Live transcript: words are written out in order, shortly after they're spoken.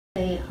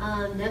Okay,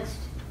 next,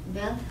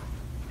 Beth.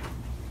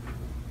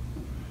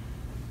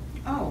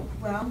 Oh,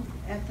 well,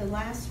 at the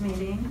last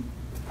meeting,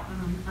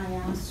 I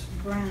asked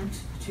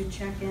Brent to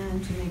check in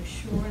to make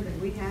sure that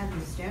we had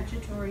the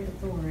statutory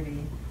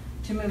authority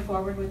to move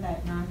forward with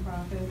that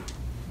nonprofit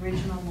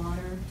regional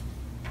water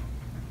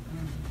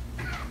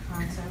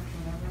concept,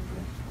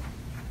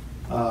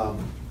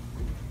 whatever.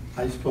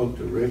 I spoke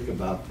to Rick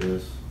about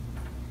this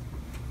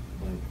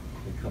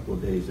like a couple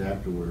of days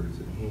afterwards,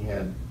 and he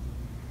had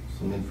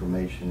some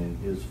information in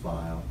his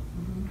file.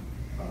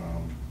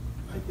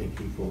 I think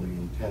he fully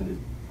intended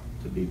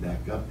to be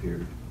back up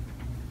here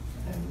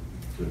and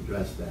to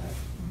address that.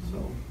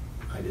 So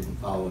I didn't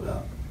follow it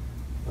up.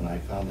 When I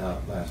found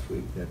out last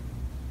week that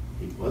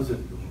he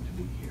wasn't going to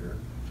be here,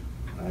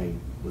 I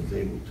was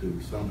able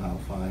to somehow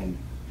find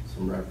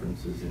some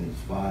references in his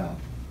file.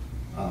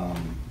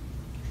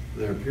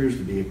 There appears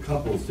to be a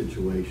couple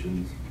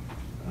situations.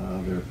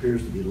 There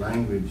appears to be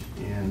language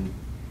in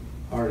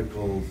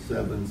Article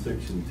 7,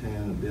 Section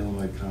 10 of the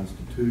Illinois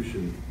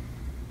Constitution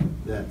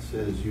that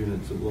says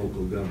units of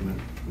local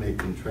government may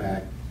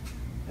contract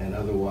and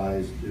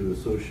otherwise do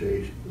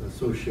associate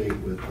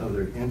with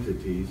other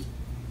entities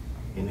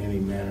in any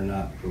manner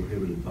not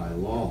prohibited by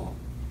law,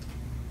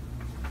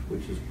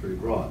 which is pretty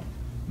broad.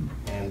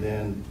 And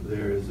then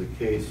there is a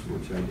case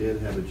which I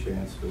did have a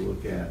chance to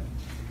look at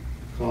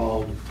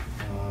called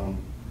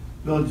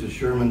Village of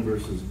Sherman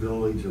versus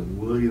Village of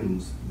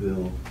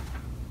Williamsville.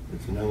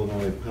 It's an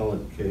Illinois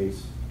appellate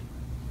case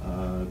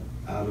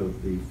out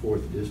of the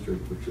 4th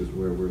District, which is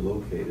where we're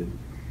located.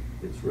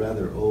 It's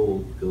rather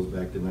old, goes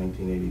back to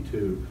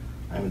 1982.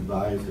 I'm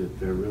advised that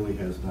there really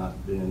has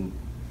not been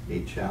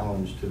a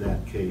challenge to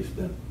that case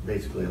that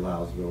basically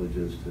allows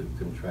villages to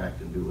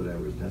contract and do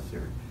whatever is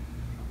necessary.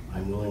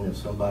 I'm willing, if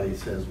somebody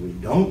says we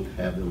don't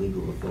have the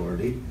legal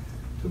authority,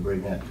 to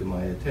bring that to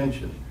my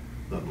attention.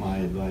 But my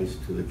advice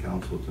to the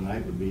council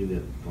tonight would be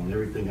that on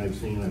everything I've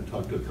seen, I've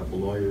talked to a couple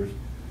lawyers,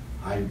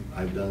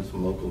 I've done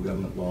some local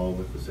government law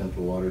with the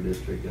Central Water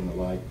District and the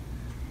like,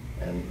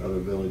 and other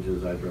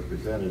villages I've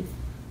represented.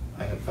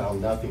 I have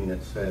found nothing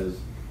that says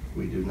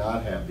we do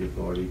not have the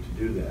authority to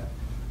do that.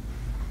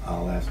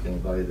 I'll ask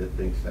anybody that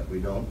thinks that we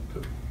don't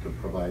to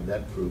provide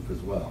that proof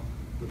as well.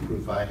 The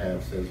proof I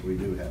have says we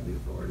do have the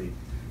authority,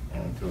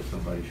 and until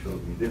somebody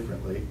shows me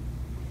differently,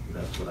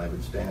 that's what I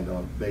would stand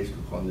on based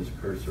upon this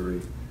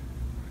cursory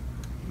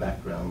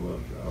background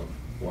look of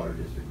Water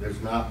District.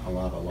 There's not a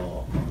lot of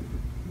law on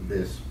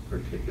this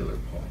particular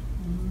point.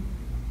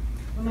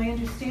 Well, my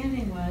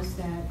understanding was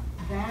that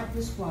that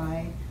was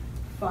why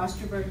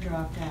Fosterburg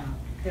dropped out.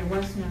 There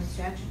was no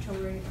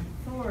statutory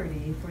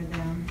authority for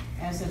them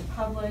as a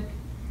public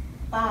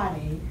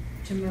body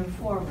to move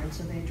forward,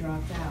 so they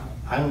dropped out.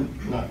 I'm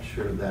not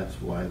sure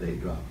that's why they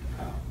dropped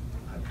out.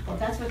 Well,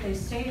 that's what they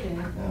stated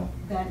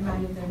that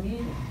night of their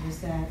meeting, is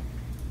that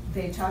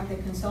they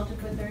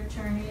consulted with their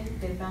attorney,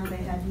 they found they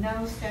had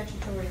no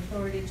statutory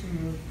authority to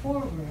move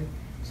forward,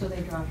 so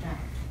they dropped out.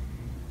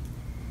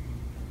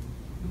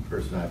 The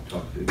person I've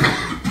talked to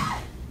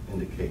doesn't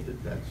indicate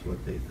that that's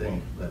what they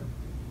think, but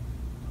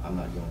I'm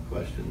not going to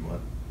question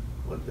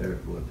what their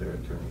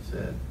attorney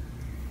said.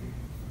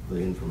 The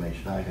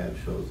information I have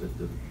shows that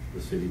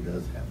the city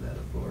does have that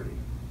authority.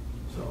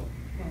 So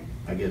Okay.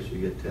 I guess you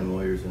get 10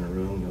 lawyers in a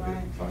room, you'll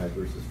Right. get 5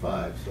 versus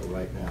 5. So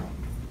right now,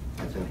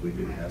 I think we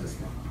do have it.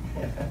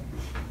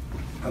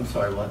 I'm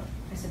sorry, what?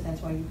 I said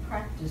that's why you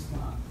practice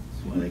law.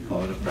 That's why they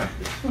call it a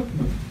practice.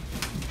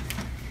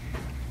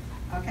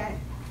 Okay.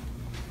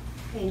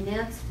 Okay,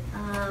 next,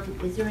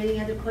 is there any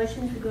other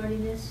questions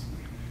regarding this?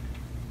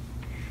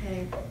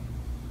 Okay.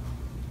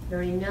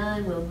 Hearing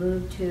none, we'll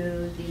move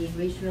to the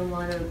regional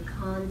water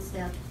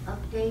concept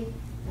update.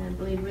 And I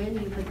believe,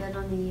 Randy, you put that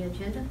on the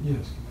agenda?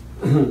 Yes.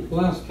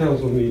 Last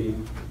council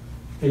meeting,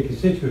 a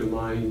constituent of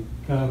mine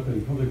got up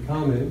in public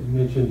comment and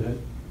mentioned that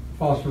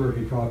Fosterburg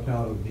had dropped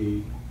out of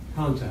the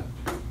concept.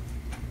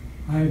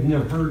 I have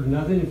never heard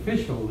nothing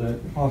official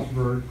that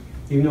Fosterburg,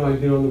 even though I've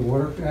been on the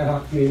water ad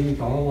hoc meetings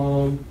all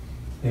along,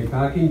 and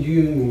back in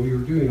June when we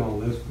were doing all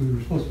this, we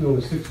were supposed to know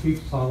in 6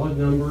 weeks solid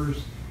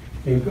numbers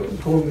and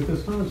going with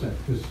this concept,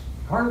 because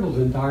Carlinville's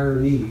in dire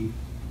need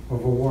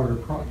of a water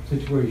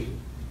situation.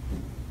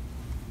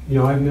 You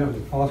know, I met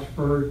with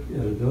Fosterburg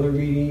at another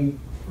meeting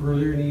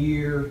earlier in the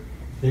year.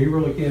 They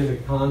were looking at a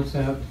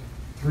concept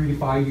 3 to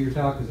 5 years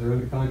out because they're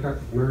under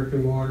contract with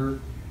American Water.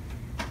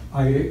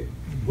 I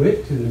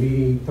went to the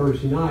meeting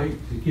Thursday night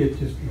to get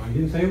I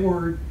didn't say a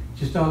word,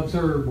 just to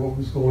observe what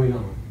was going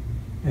on.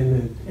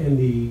 And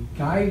the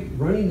guy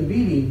running the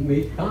meeting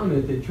made the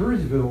comment that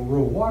Jerseyville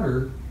Rural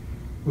Water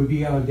would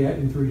be out of debt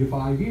in 3 to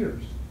 5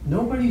 years.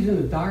 Nobody's in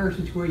a dire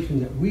situation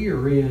that we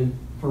are in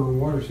for a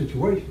water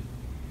situation.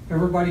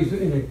 Everybody's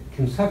in a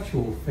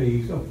conceptual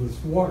phase of this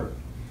water.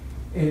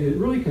 And it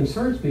really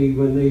concerns me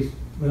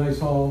when I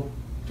saw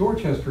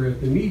Dorchester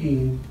at the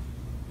meeting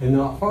and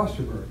not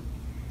Fosterburg.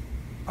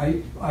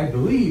 I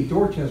believe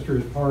Dorchester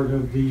is part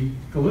of the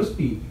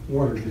Gillespie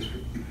Water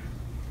District.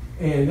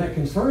 And that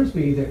concerns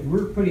me that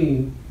we're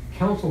putting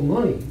council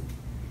money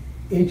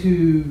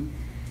into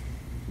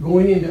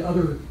going into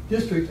other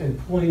districts and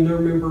pulling their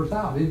members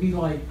out. It'd be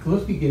like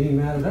Gillespie getting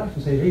mad at us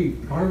and saying, hey,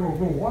 Carlinville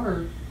will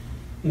water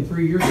in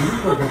 3 years,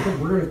 and we're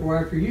going to go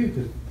after you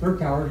because their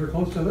towers are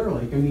close to their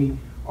lake. I mean,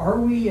 are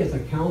we as a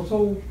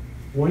council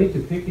wanting to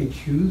pick and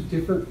choose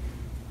different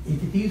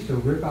entities to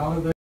rip out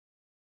of there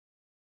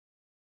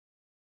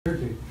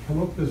to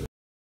come up with this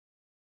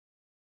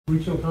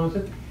regional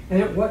concept?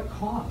 And at what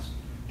cost?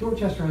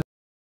 Dorchester has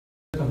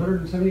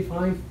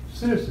 175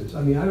 citizens.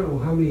 I mean, I don't know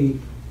how many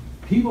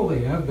people they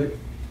have, but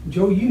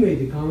Joe, you made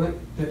the comment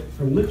that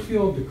from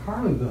Litchfield to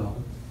Carlinville,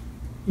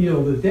 you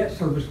know, the debt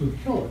service would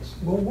kill us.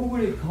 Well, what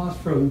would it cost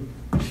from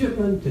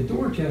Shipman to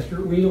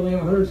Dorchester when you only have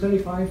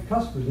 175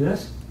 customers? And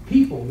that's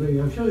people. I mean,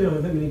 I'm sure they don't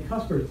have that many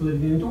customers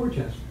living in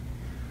Dorchester.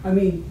 I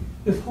mean,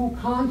 this whole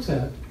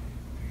concept,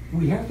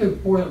 we have to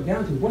boil it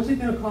down to what's it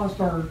going to cost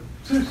our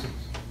citizens?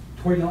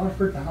 $20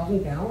 per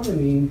 1,000 gallon? I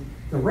mean,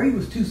 the rate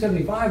was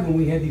 $2.75 when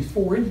we had these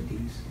 4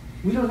 entities.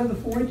 We don't have the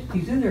 4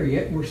 entities in there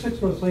yet, and we're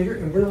 6 months later,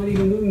 and we're not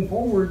even moving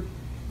forward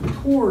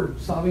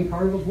toward solving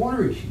Carlinville's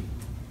water issue.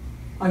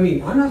 I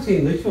mean, I'm not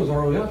saying Litchfield's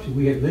our only option.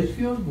 We had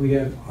Litchfield, we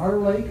had Otter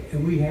Lake,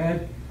 and we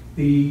had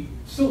the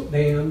silt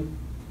dam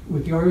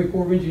with the Army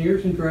Corps of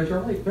Engineers and dredge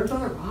our lake. There's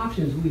other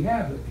options we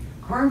have, but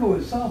Carlinville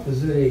itself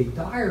is in a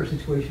dire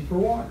situation for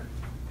water.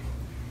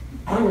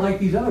 Unlike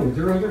these other ones,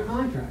 they're under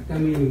contract. I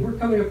mean, we're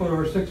coming up on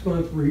our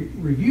 6-month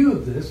review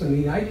of this. I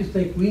mean, I just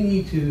think we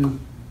need to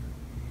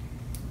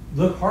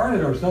look hard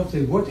at ourselves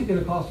and say, what's it going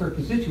to cost our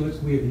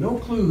constituents? We have no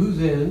clue who's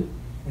in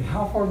and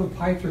how far the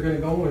pipes are going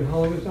to go and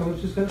how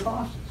much it's going to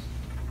cost us.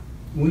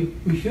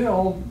 We should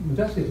all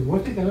investigate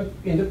what's it going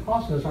to end up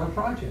costing us our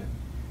project.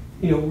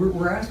 You know,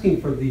 we're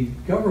asking for the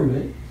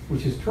government,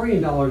 which is $1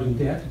 trillion in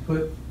debt, to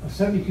put a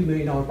 $72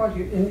 million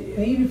project.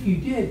 And even if you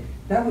did,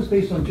 that was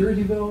based on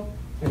Jerseyville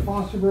and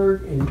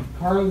Fosterburg and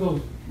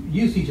Carlinville's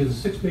usage of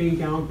 6 million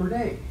gallon per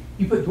day.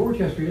 You put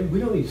Dorchester in, we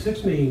don't need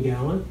 6 million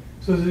gallon.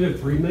 So is it a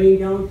 3 million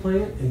gallon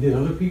plant and then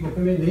other people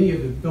come in, then you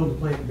have to build the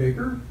plant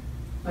bigger?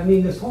 I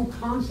mean, this whole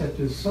concept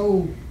is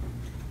so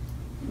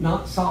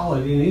not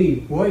solid in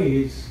any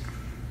way.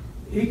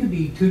 It could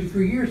be 2 to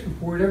 3 years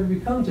before it ever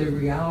becomes a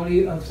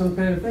reality of some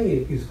kind of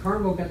thing. Because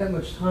Carlinville got that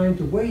much time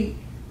to wait.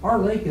 Our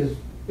lake is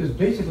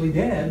basically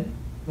dead,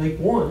 Lake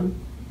 1,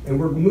 and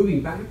we're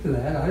moving back to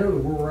that. I don't know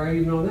where we're at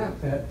even on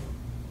that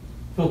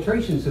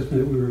filtration system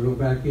that we were going to go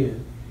back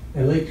in.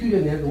 And Lake 2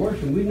 didn't have the water,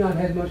 and we've not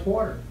had much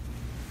water.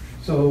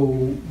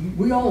 So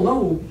we all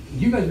know,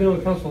 you guys have been on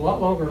the council a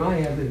lot longer than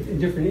I have in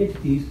different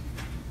entities.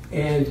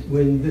 And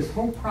when this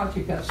whole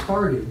project got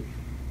started,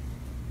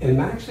 and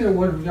Max did a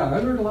wonderful job. I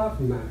learned a lot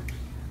from Max.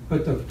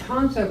 But the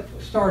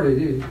concept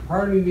started,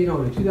 prior to me being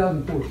on in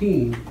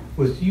 2014,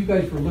 was you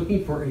guys were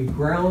looking for a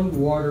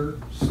groundwater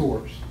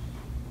source.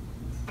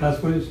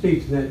 That's what it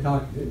states in that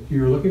document.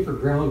 You're looking for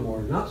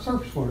groundwater, not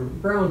surface water,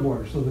 but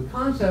groundwater. So the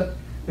concept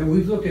that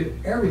we've looked at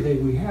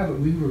everything we have,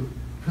 we were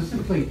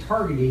specifically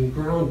targeting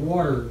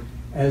groundwater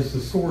as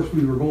the source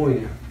we were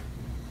going after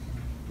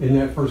in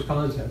that first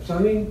concept. So I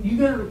mean, you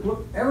gotta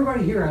look,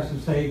 everybody here has to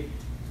say,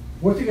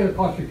 what's it gonna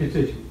cost your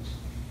constituents?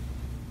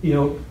 You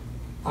know,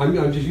 I'm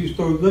just used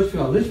to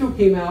Litchfield. Litchfield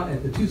came out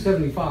at the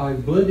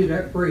 275, blended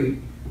at rate,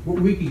 what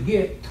we could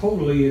get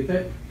totally at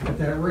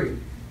that rate.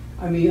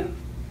 I mean,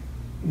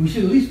 we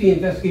should at least be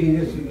investigating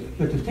this,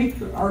 but to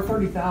take our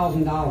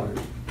 $30,000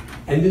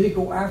 and then to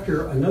go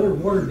after another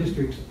water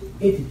district's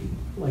entity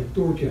like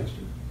Dorchester.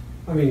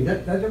 I mean,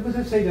 what does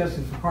that say to us as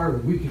a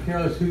Carlinville? We can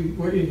tell us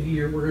what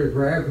entity we're going to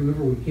grab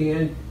whoever we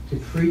can to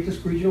create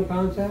this regional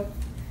concept.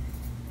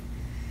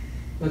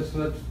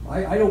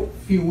 I don't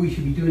feel we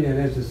should be doing that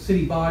as a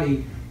city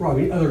body or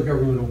other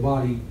governmental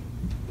body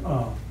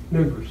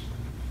members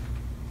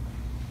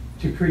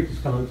to create this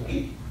concept.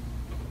 Okay,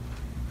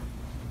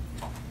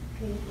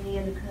 any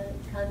other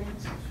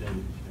comments?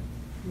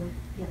 No.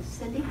 Yes,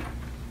 Cindy?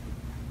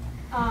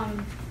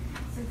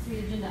 Since the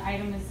agenda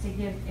item is to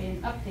give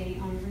an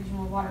update on the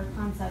regional water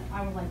concept,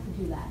 I would like to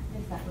do that,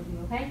 if that would be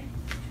okay.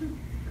 Sure.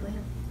 Go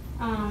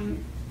ahead.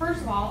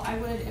 First of all, I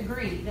would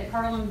agree that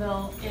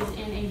Carlinville is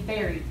in a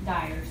very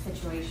dire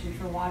situation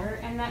for water,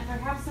 and that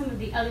perhaps some of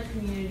the other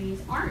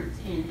communities aren't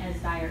in as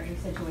dire a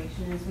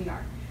situation as we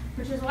are.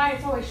 Which is why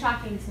it's always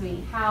shocking to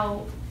me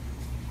how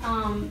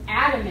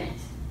adamant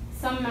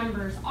some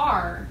members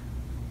are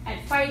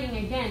at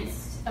fighting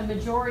against a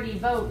majority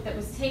vote that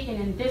was taken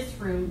in this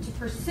room to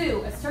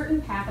pursue a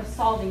certain path of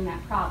solving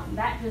that problem.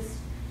 That just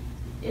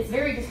is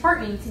very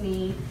disheartening to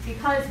me,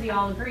 because we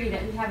all agree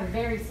that we have a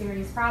very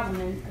serious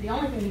problem, and the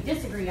only thing we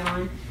disagree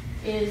on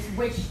is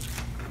which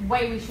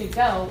way we should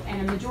go,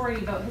 and a majority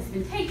vote has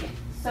been taken.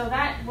 So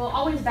that will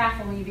always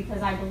baffle me,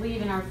 because I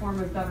believe in our form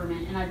of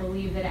government and I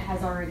believe that it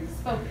has already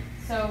spoken.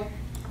 So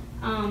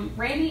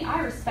Randy,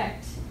 I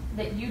respect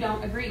that you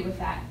don't agree with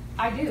that.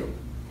 I do.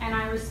 And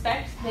I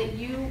respect that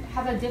you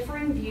have a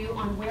differing view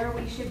on where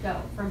we should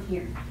go from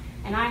here.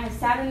 And I have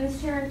sat in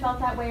this chair and felt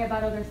that way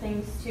about other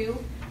things too,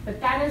 but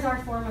that is our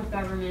form of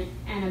government,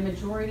 and a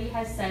majority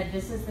has said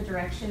this is the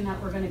direction that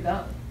we're going to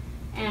go.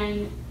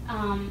 And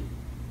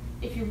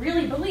if you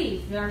really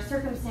believe that our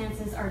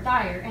circumstances are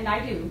dire, and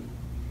I do,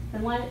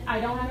 then I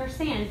don't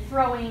understand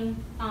throwing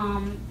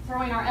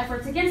our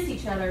efforts against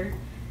each other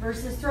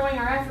versus throwing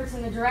our efforts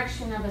in the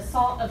direction of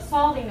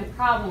solving the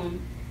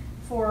problem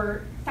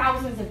for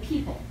thousands of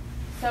people.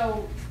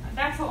 So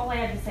that's all I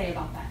had to say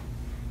about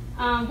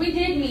that. We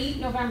did meet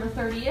November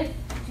 30th,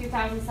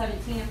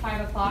 2017 at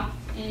 5 o'clock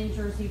in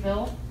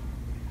Jerseyville.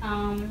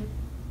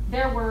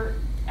 There were,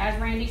 as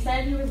Randy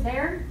said, he was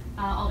there.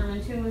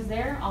 Alderman Toon was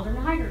there.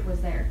 Alderman Heigert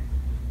was there.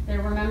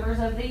 There were members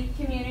of the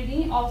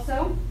community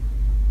also.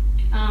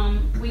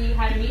 We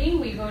had a meeting.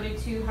 We voted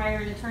to hire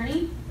an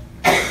attorney.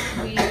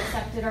 We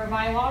accepted our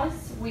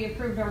bylaws. We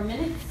approved our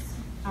minutes.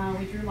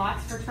 We drew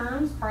lots for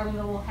terms.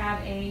 Carlinville will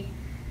have a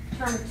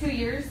term of 2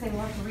 years. They will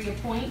have to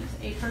reappoint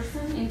a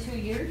person in 2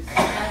 years.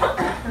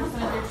 That's the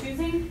person of their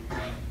choosing.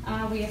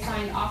 We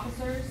assigned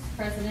officers.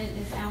 President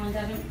is Alan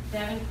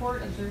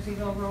Davenport of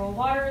Jerseyville Rural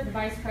Water. The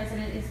vice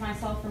president is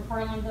myself from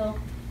Carlinville.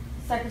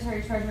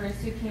 Secretary Treasurer is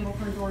Sue Campbell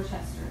from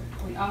Dorchester.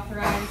 We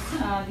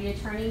authorized the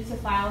attorney to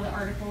file the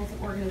articles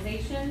of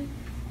organization,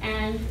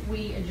 and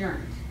we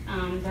adjourned.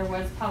 There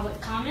was public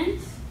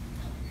comment.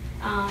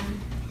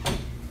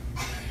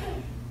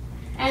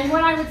 And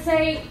what I would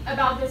say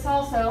about this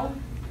also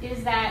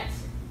is that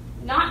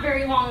not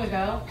very long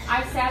ago,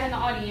 I sat in the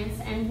audience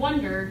and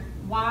wondered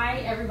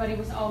why everybody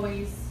was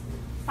always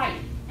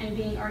fighting and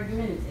being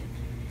argumentative.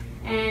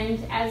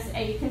 And as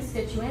a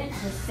constituent,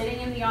 just sitting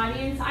in the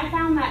audience, I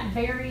found that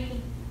very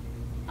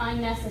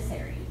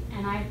unnecessary.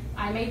 And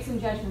I made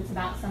some judgments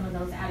about some of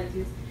those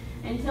attitudes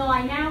until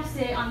I now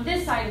sit on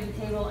this side of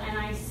the table and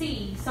I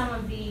see some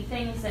of the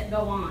things that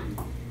go on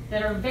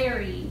that are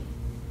very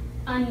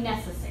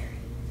unnecessary.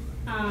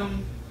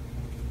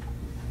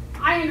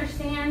 I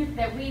understand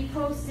that we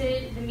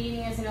posted the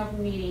meeting as an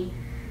open meeting.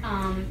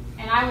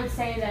 And I would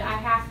say that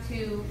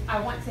I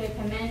want to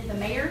commend the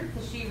mayor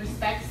because she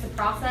respects the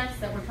process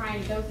that we're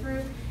trying to go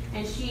through.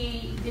 And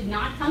she did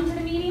not come to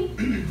the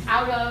meeting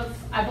out of,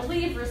 I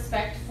believe,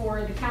 respect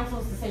for the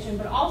council's decision,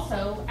 but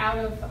also out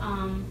of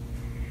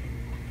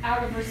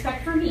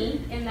respect for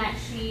me in that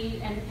she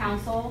and the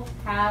council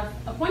have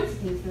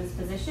appointed me to this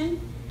position.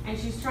 And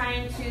she's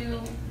trying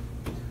to,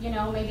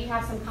 maybe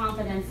have some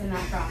confidence in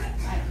that process.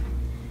 I don't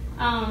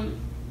know.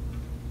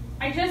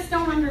 I just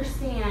don't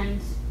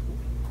understand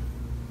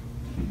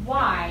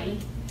why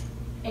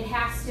it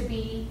has to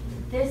be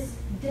this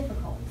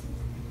difficult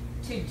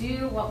to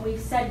do what we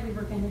said we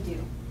were going to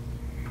do,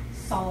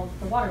 solve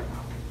the water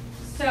problem.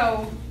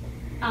 So,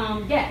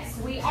 yes,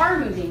 we are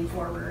moving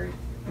forward.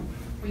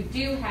 We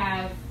do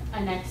have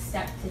a next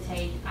step to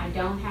take. I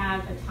don't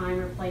have a time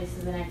or place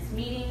of the next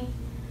meeting.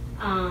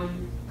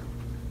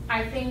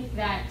 I think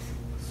that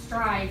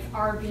strides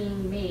are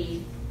being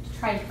made to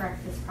try to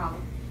correct this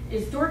problem.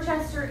 Is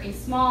Dorchester a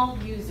small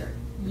user?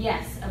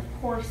 Yes, of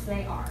course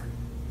they are.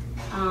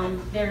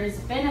 There is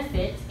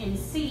benefit in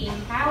seeing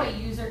how a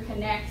user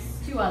connects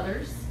to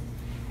others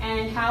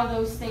and how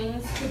those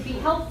things could be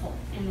helpful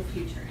in the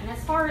future. And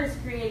as far as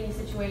creating a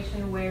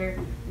situation where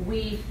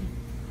we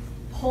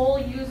pull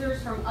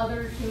users from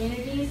other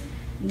communities,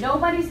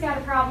 nobody's got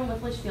a problem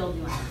with Litchfield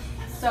doing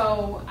it.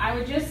 So I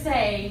would just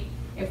say,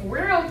 if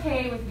we're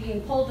okay with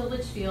being pulled to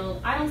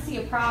Litchfield, I don't see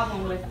a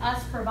problem with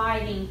us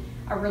providing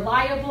a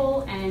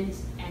reliable and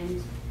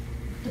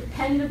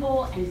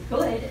dependable and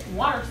good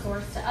water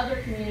source to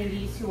other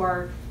communities who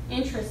are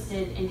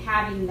interested in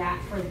having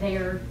that for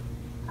their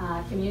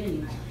community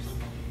members.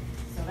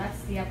 So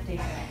that's the update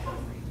that I have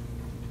for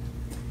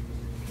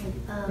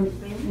you.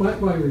 Randy?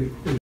 My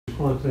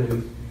response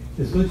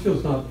is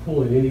Litchfield's not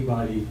pulling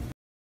anybody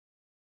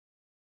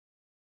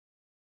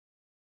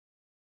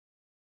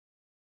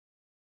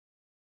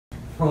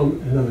from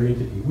another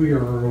entity. We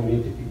are our own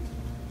entity.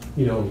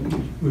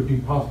 Would be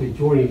possibly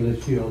joining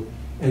Litchfield.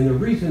 And the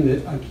reason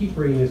that I keep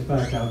bringing this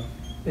back up,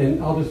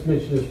 and I'll just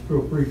mention this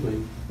real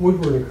briefly,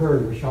 Woodward and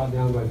Kern were shot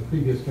down by the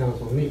previous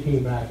council, and they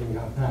came back and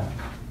got passed.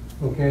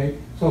 Okay?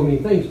 So,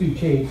 things do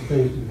change,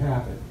 things do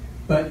happen.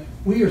 But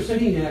we are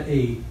sitting at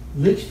a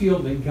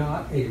Litchfield that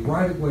got a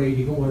right-of-way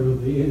to go under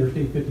the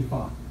Interstate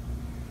 55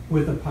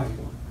 with a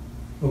pipeline.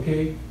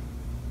 Okay?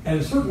 At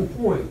a certain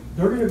point,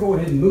 they're going to go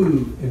ahead and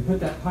move and put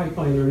that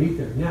pipeline underneath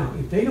there. Now,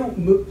 if they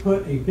don't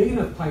put a big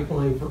enough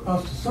pipeline for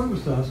us to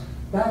service us,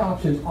 that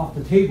option's off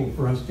the table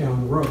for us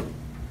down the road.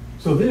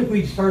 So then if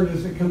we start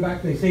to come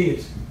back and they say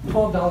it's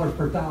 $12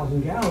 per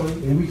 1,000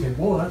 gallons, and we say,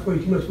 whoa, that's way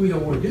too much, we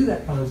don't want to do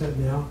that concept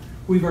now,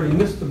 we've already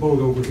missed the boat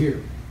over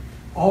here.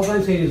 All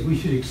I'm saying is we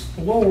should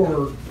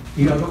explore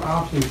the other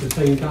options at the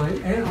same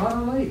time. And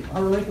Arbor Lake.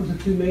 Arbor Lake was a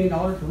 $2 million to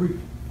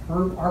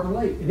refurb Arbor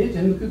Lake, and it's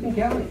in Macoupin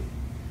County.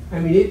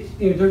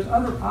 There's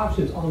other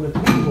options on the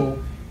table.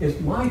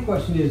 My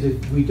question is,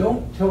 if we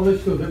don't tell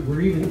Litchfield that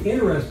we're even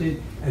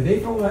interested, and they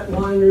throw that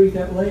line underneath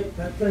that lake,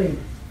 that thing,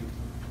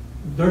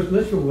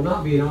 Litchfield will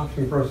not be an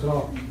option for us at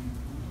all.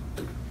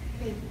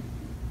 Okay.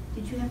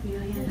 Did you have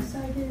your hand up? Yes,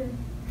 I did.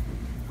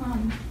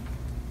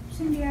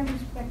 Cindy, I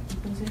respect the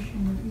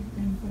position that you've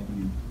been put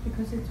in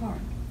because it's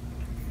hard.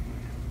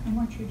 I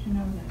want you to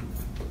know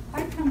that.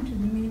 I come to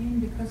the meeting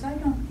because I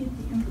don't get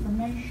the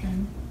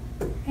information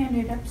and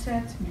it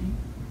upsets me.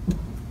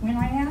 when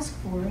I ask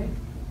for it,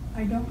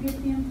 I don't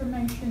get the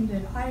information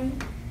that I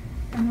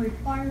am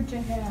required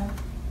to have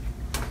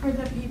for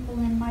the people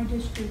in my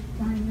district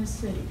or in this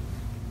city.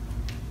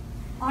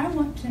 I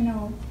want to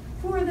know,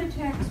 for the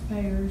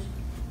taxpayers,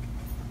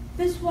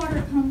 this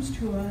water comes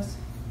to us,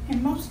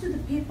 and most of the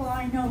people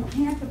I know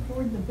can't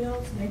afford the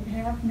bills they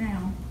have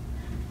now.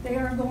 They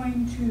are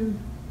going to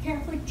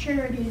Catholic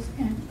charities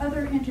and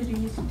other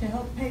entities to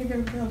help pay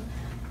their bills.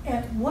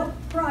 At what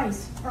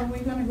price are we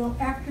going to go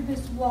after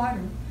this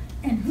water,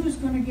 and who's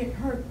going to get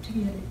hurt to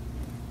get it?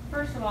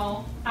 First of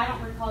all, I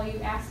don't recall you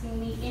asking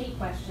me any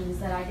questions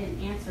that I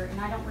didn't answer, and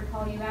I don't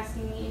recall you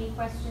asking me any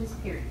questions,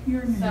 period.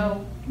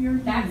 So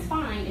that's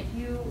fine. If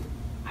you,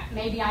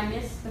 maybe I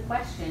missed the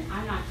question,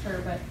 I'm not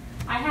sure, but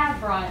I have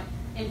brought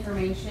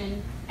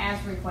information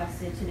as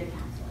requested to the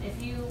council.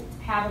 If you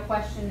have a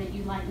question that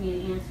you'd like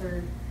me to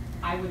answer,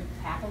 I would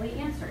happily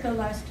answer it. The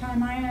last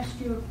time I asked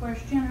you a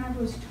question, I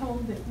was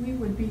told that we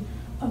would be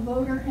a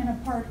voter and a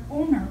part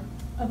owner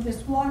of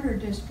this water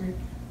district,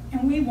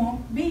 and we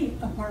won't be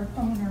a part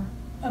owner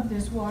of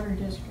this water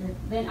district.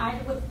 Then I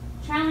would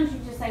challenge you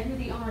to say who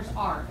the owners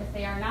are, if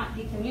they are not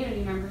the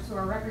community members who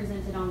are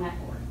represented on that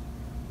board.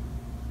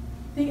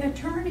 The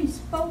attorney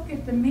spoke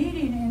at the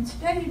meeting and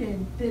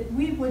stated that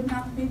we would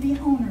not be the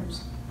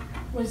owners.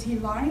 Was he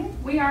lying?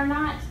 We are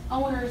not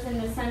owners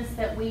in the sense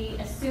that we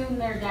assume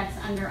their debts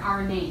under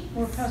our name.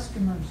 Or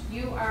customers?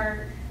 You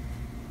are.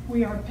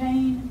 We are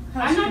paying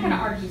customers. I'm not going to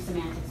argue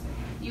semantics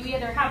with you. You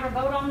either have a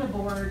vote on the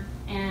board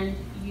and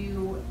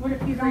you. What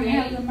if you don't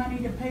have the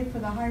money to pay for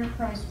the higher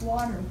priced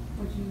water?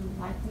 Would you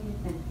like me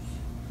to finish?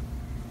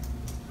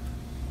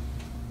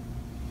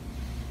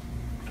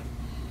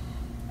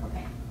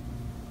 Okay.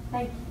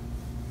 Thank you.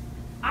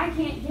 I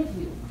can't give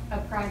you a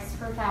price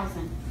per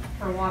thousand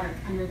for water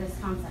under this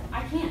concept.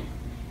 I can't.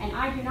 And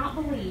I do not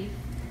believe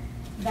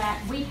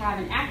that we have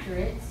an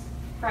accurate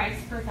price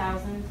per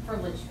thousand for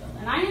Litchfield.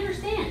 And I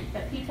understand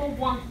that people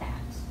want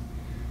that.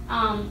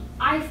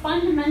 I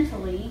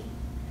fundamentally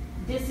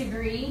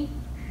disagree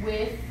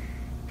with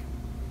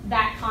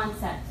that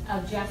concept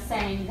of just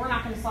saying we're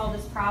not going to solve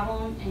this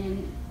problem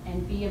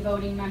and be a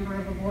voting member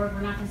of a board.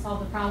 We're not going to solve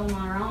the problem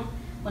on our own.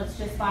 Let's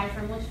just buy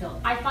from Litchfield.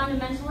 I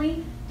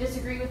fundamentally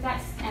disagree with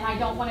that, and I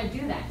don't want to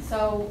do that.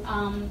 So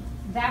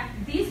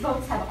these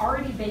votes have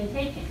already been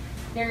taken.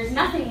 There is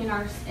nothing in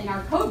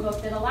our code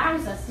book that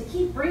allows us to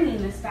keep bringing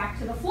this back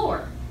to the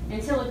floor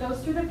until it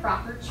goes through the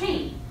proper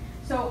chain.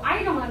 So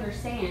I don't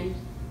understand.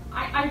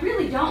 I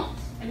really don't.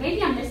 And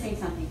maybe I'm missing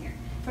something here.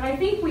 But I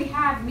think we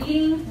have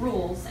meeting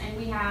rules and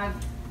we have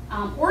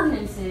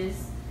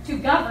ordinances to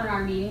govern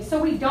our meetings so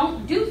we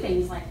don't do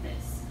things like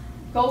this.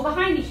 Go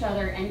behind each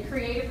other and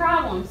create a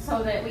problem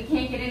so that we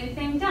can't get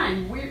anything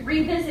done. We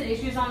revisit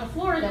issues on the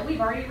floor that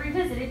we've already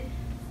revisited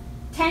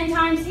 10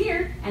 times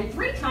here and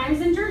 3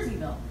 times in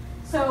Jerseyville.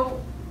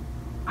 So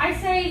I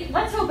say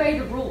let's obey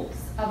the rules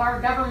of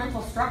our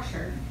governmental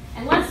structure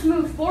and let's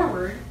move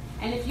forward.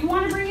 And if you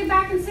want to bring it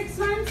back in 6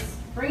 months,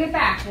 bring it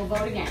back. We'll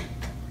vote again.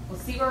 We'll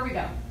see where we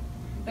go.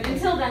 But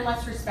until then,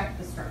 let's respect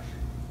the structure.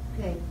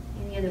 Okay,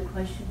 any other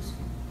questions?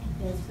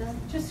 Yes, Beth?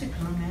 Just a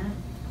comment.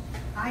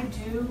 I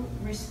do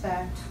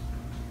respect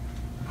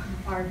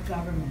our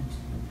government.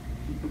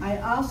 I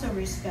also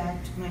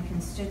respect my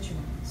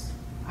constituents.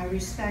 I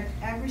respect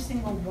every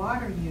single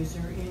water user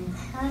in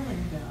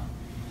Carlinville.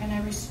 And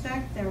I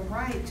respect their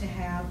right to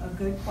have a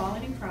good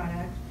quality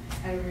product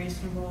at a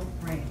reasonable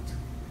rate.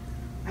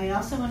 I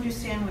also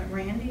understand what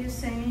Randy is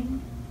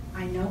saying.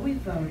 I know we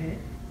voted,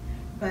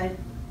 but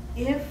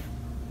if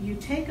you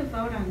take a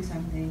vote on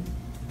something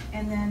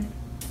and then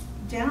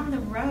down the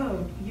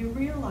road you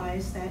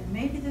realize that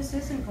maybe this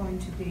isn't going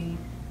to be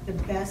the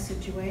best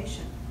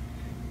situation.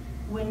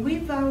 When we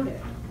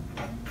voted,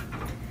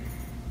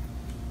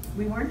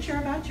 we weren't sure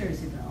about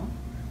Jerseyville.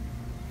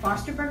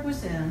 Fosterburg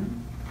was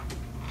in,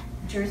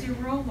 Jersey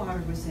Rural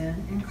Water was in,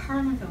 and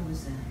Carlinville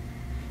was in.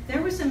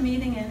 There was a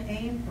meeting in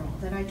April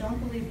that I don't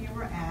believe you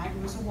were at.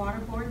 It was a water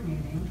board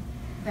meeting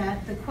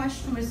that the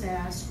question was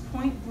asked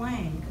point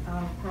blank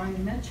of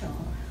Brian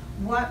Mitchell,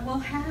 what will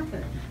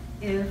happen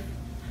if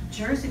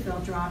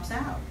Jerseyville drops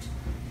out?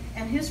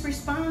 And his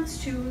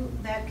response to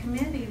that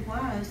committee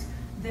was,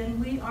 then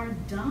we are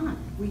done.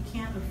 We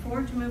can't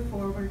afford to move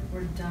forward,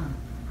 we're done.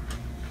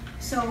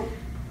 So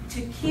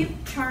to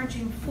keep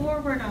charging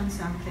forward on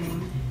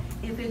something,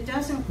 if it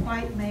doesn't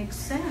quite make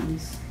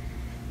sense,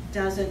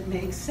 doesn't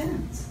make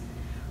sense.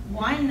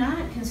 Why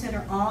not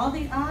consider all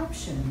the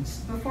options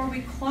before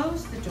we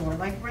close the door?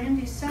 Like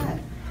Randy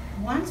said,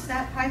 once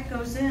that pipe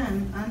goes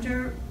in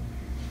under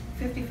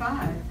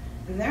 55,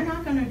 they're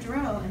not going to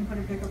drill and put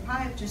a bigger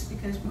pipe just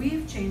because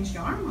we've changed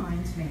our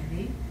minds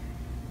maybe.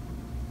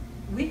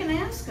 We can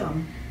ask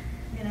them,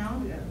 you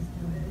know,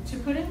 to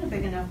put in a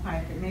big enough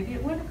pipe that maybe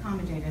it would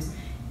accommodate us.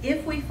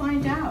 If we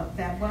find out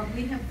that what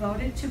we have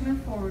voted to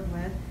move forward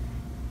with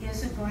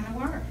isn't going to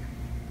work.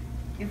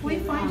 If we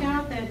find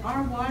out that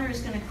our water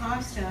is going to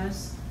cost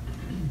us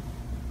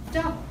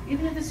double,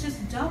 even if it's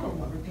just double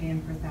what we're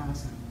paying per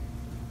thousand.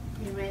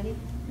 You ready?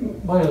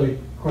 My only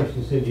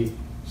question, Cindy,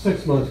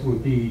 6 months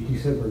would be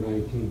December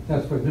 19th.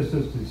 That's what, this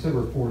is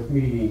December 4th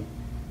meeting.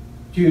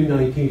 June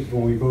 19th is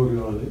when we voted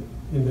on it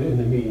in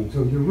the meeting.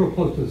 So you're real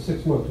close to the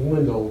 6-month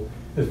window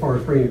as far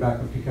as bringing it back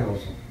up to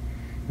council.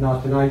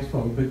 Not tonight's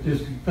vote, but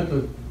just put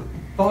the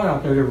thought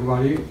out there to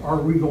everybody, are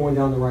we going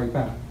down the right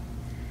path?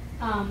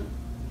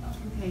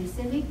 Okay,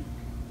 Cindy?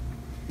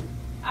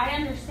 I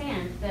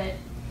understand that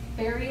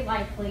very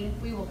likely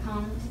we will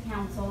come to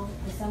council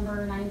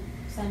December, no, it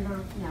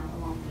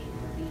won't be,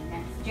 it'll be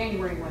next,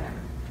 January, whatever.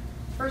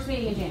 First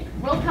meeting in January.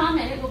 We'll come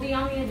and it will be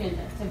on the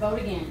agenda to vote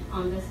again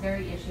on this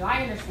very issue.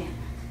 I understand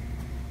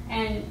that.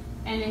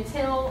 And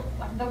until,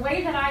 the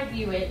way that I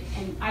view it,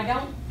 and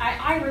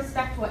I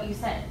respect what you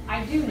said.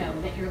 I do know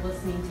that you're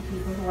listening to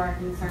people who are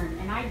concerned,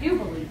 and I do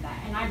believe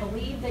that. And I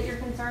believe that you're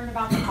concerned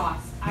about the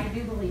cost. I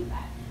do believe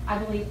that. I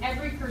believe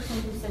every person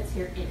who sits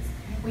here is.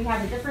 We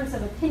have a difference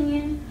of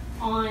opinion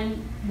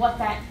on what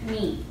that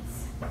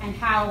means and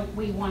how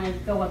we want to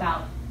go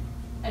about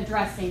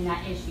addressing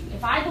that issue.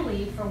 If I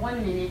believe for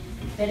 1 minute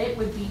that it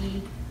would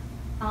be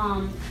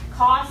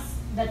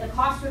that the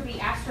cost would be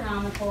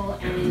astronomical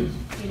and,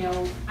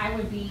 I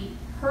would be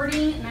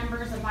hurting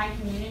members of my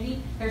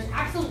community, there's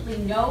absolutely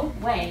no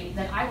way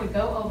that I would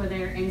go over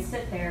there and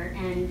sit there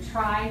and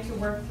try to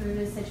work through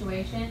this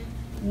situation.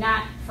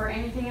 Not for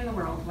anything in the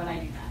world would I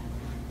do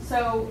that.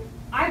 So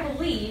I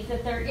believe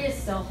that there is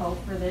still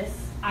hope for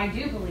this. I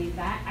do believe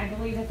that. I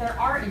believe that there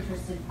are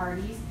interested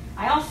parties.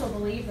 I also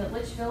believe that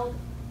Litchfield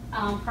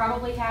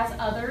probably has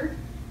other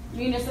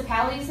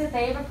municipalities that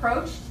they have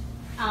approached.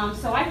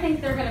 So I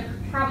think they're going to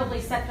probably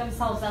set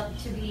themselves up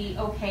to be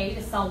okay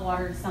to sell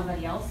water to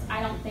somebody else.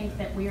 I don't think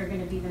that we are going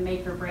to be the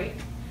make or break.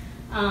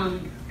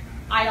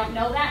 I don't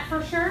know that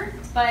for sure,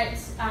 but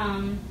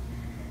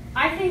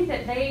I think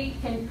that they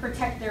can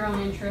protect their own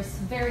interests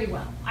very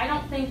well. I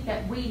don't think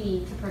that we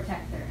need to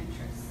protect their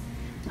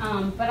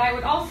interests. But I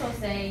would also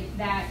say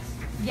that,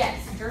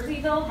 yes,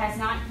 Jerseyville has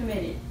not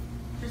committed.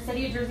 The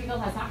city of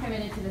Jerseyville has not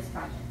committed to this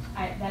project.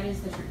 That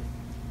is the truth.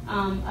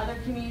 Other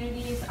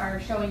communities are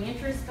showing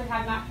interest but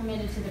have not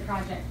committed to the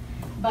project.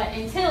 But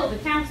until the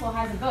council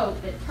has a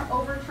vote that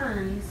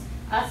overturns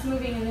us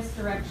moving in this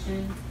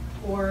direction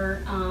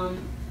or,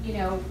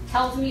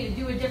 tells me to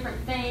do a different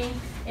thing,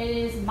 it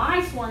is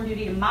my sworn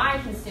duty to my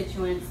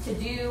constituents to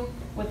do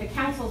what the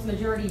council's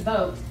majority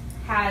vote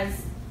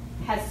has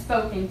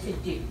spoken to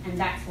do. And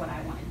that's what I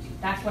want to do.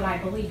 That's what I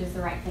believe is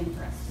the right thing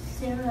for us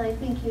to do. Sarah, I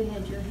think you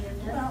had your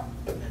hand up.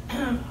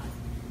 Well,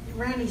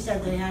 Randy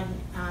said they had,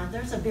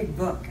 there's a big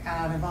book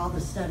out of all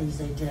the studies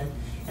they did,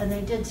 and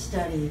they did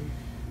study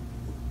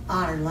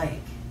Otter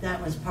Lake.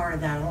 That was part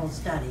of that whole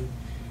study.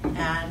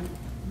 And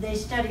they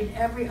studied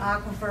every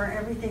aquifer,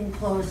 everything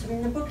close. I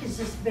mean, the book is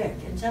this big,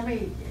 and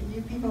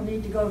you people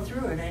need to go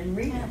through it and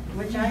read it,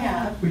 which I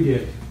have. We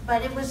did.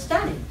 But it was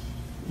studied.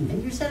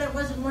 And you said it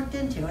wasn't looked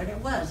into, and it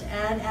was.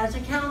 And as a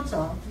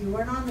council, you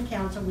weren't on the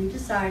council, we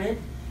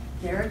decided,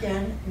 there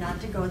again, not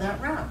to go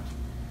that route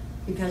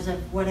because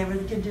of whatever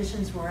the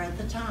conditions were at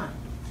the time.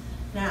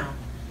 Now,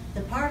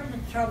 the part of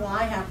the trouble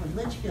I have with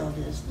Litchfield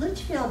is,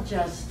 Litchfield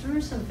just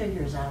threw some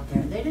figures out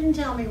there. They didn't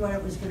tell me what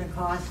it was going to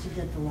cost to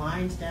get the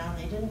lines down.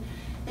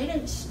 They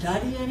didn't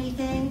study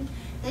anything.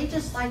 They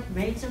just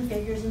made some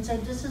figures and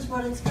said, this is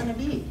what it's going to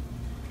be.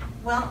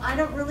 Well, I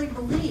don't really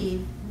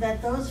believe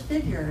that those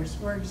figures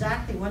were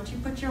exactly, once you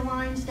put your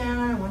lines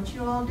down, once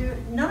you all do it,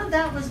 none of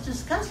that was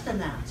discussed in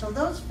that. So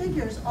those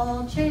figures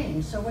all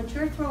changed. So what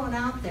you're throwing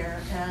out there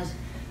as,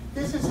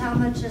 this is how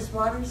much this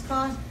water's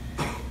cost,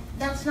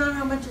 that's not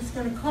how much it's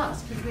going to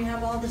cost because we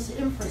have all this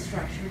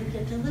infrastructure to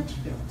get to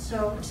Litchfield.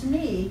 So to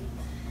me,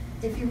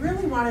 if you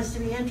really want us to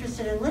be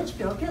interested in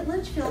Litchfield, get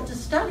Litchfield to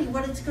study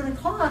what it's going to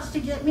cost to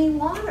get me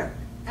water.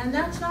 And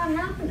that's not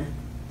happening.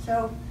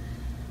 So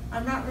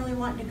I'm not really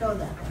wanting to go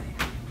that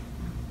way.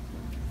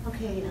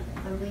 Okay,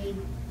 are we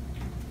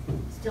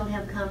still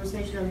have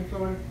conversation on the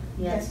floor?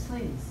 Yes,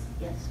 please.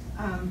 Yes.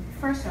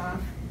 First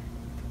off,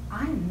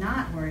 I'm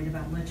not worried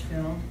about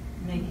Litchfield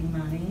making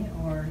money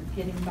or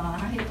getting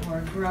by or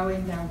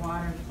growing their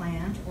water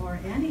plant or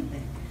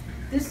anything.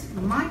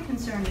 My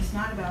concern is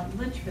not about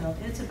Litchfield,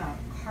 it's about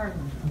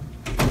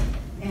Carlinville.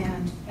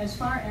 And as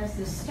far as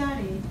the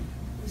study,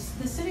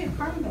 the city of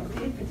Carlinville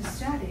paid for the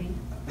study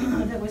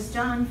that was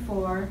done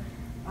for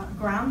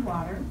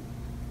groundwater,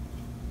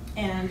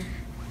 and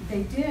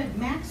they did,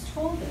 Max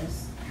told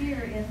us here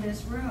in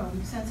this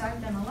room, since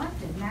I've been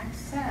elected, Max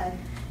said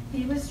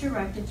he was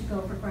directed to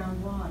go for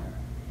groundwater.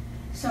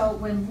 So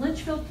when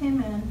Litchfield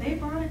came in, they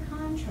brought a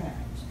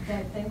contract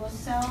that they will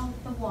sell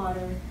the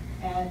water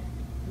at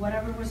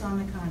whatever was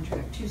on the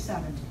contract,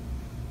 $2.70.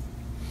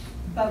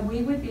 But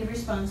we would be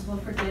responsible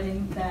for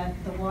getting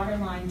the water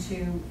line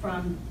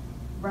from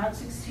Route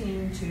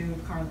 16 to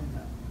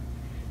Carlinville.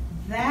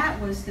 That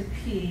was the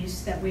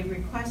piece that we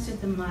requested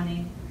the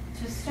money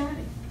to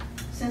study.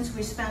 Since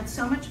we spent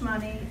so much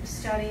money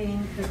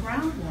studying the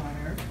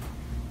groundwater,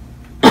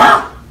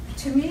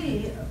 to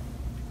me,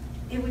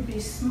 it would be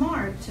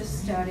smart to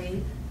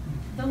study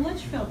the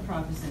Litchfield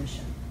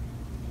proposition.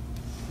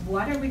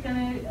 what are we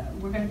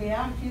we're gonna be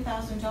out a few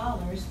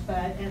 $1,000s, but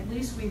at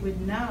least we would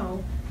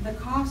know the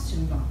cost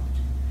involved.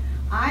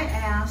 I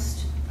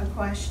asked a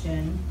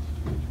question,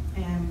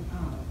 and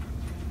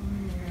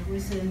it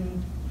was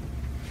in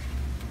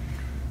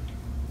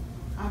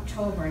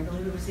October, I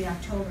believe it was the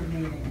October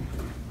meeting,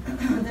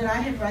 that I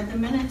had read the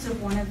minutes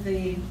of one of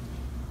the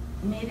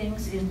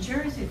meetings in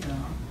Jerseyville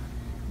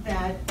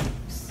that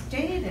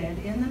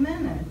stated in the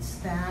minutes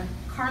that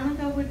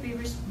Carlinville would be,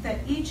 that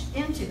each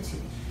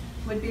entity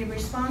would be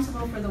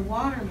responsible for the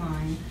water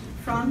line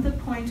from the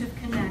point of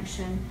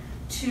connection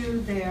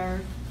to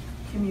their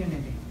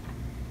community.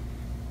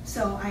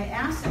 So I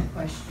asked that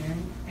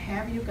question,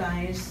 have you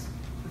guys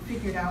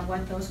figured out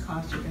what those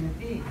costs are gonna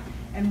be?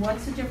 And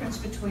what's the difference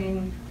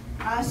between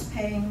us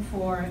paying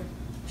for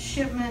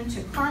shipment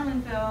to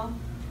Carlinville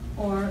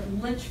or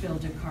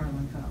Litchfield to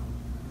Carlinville?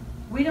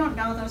 We don't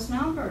know those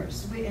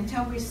numbers.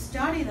 Until we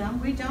study them,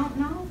 we don't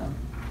know them.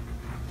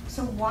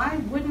 So why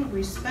wouldn't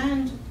we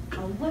spend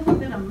a little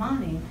bit of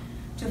money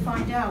to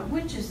find out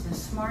which is the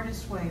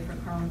smartest way for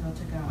Carlinville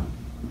to go?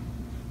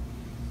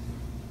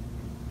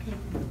 Okay,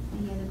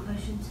 any other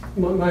questions?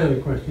 My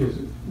other question is,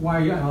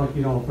 why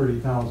allocate all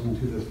 30,000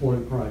 to this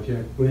one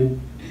project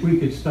when we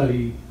could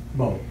study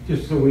both,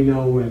 just so we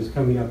know when it's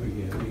coming up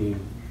again? I mean,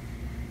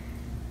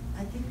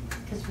 I think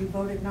because we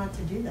voted not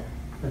to do that.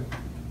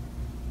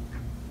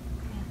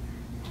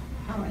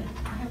 Oh,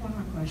 I have one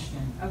more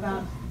question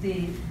about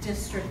the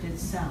district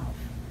itself.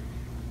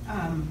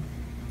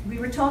 We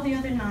were told the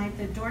other night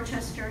that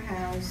Dorchester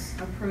has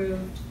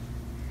approved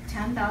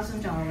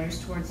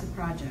 $10,000 towards the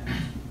project.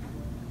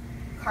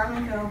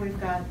 Carlinville, we've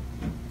got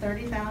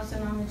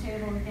 30,000 on the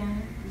table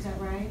again, is that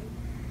right?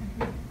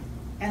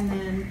 And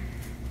then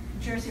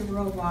Jersey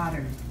Rural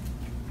Water,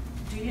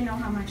 do you know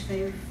how much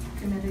they've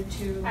committed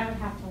to? I would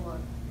have to look.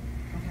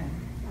 Okay.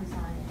 I'm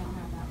sorry, I don't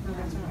have that. No,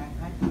 that's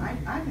all right.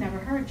 I've never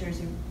heard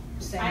Jersey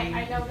say.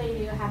 I know they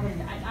do have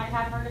I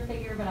have heard a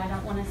figure, but I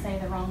don't want to say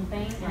the wrong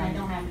thing, and I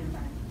don't have it in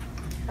front of me.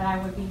 But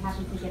I would be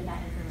happy to get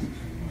that information.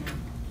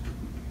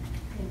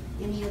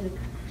 Okay, any other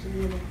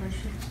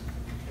questions?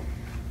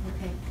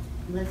 Okay,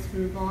 let's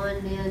move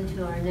on then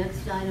to our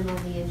next item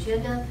on the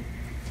agenda.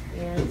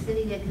 And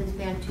Cindy, that comes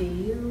back to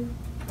you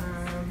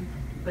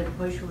for the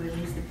partial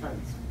release of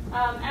funds.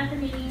 At the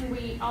meeting,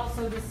 we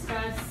also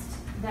discussed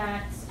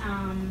that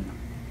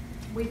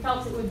we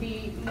felt it would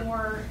be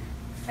more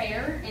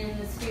fair in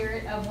the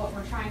spirit of what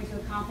we're trying to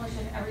accomplish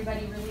if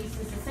everybody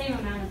releases the same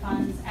amount of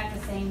funds at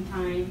the same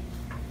time.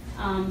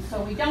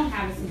 So we don't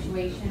have a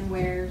situation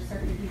where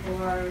certain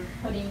people are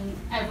putting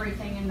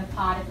everything in the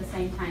pot at the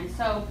same time.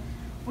 So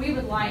we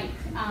would like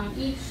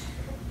each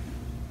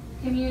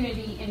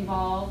community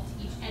involved,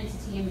 each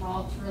entity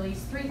involved to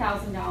release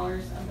 $3,000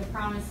 of the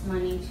promised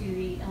money to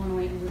the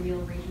Illinois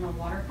Alluvial Regional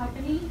Water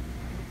Company.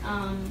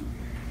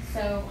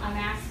 So I'm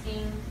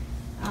asking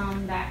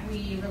that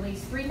we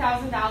release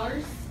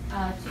 $3,000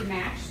 to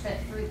match the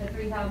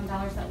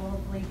 $3,000 that will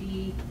hopefully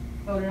be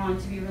voted on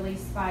to be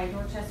released by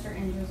Dorchester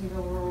and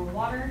Jerseyville Rural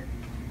Water.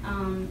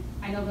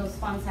 I know those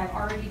funds have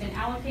already been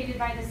allocated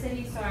by the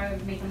city, so I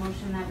would make a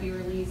motion that we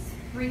release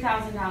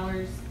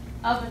 $3,000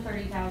 of the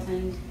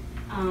 $30,000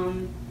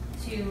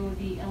 to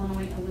the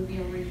Illinois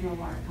Alluvial Regional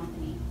Water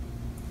Company.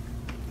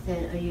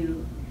 Then are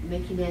you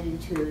making that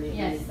into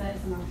Yes, that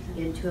is a motion.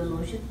 into a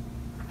motion?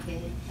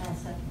 Okay. I'll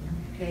second.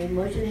 Okay,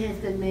 motion has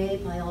been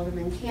made by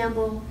Alderman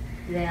Campbell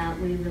that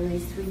we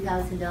release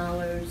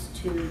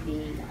 $3,000 to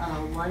the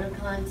water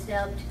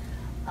concept.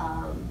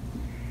 And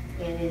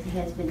it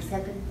has been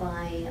seconded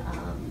by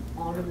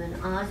Alderman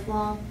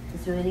Oswald.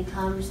 Is there any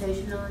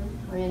conversation on,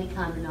 or any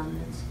comment on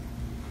this?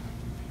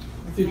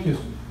 it's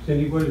just,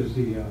 Cindy, what is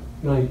the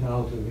 9,000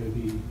 going to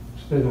be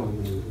spent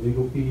on?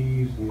 Legal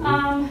fees?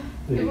 And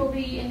It will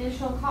be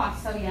initial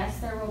costs, so yes,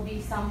 there will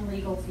be some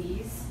legal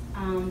fees.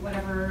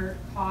 Whatever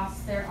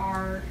costs there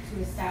are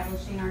to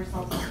establishing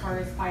ourselves as far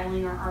as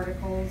filing our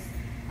articles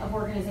of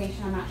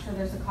organization. I'm not sure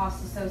there's a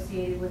cost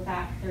associated with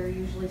that. There are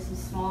usually some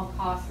small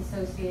costs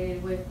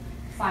associated with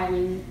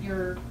filing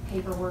your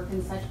paperwork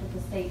and such with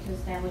the state to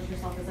establish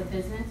yourself as a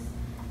business.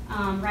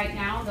 Right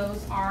now,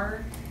 those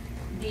are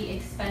the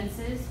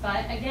expenses,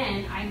 but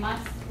again, I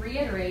must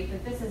reiterate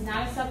that this is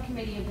not a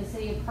subcommittee of the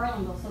city of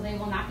Carlinville, so they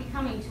will not be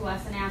coming to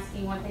us and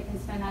asking what they can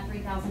spend that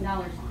 $3,000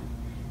 on.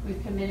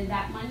 We've committed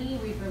that money,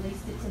 we've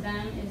released it to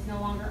them, it is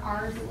no longer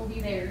ours, it will be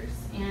theirs,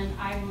 and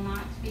I will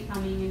not be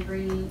coming and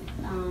bringing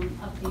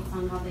updates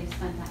on how they've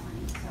spent that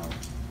money. So,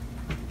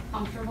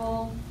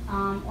 comfortable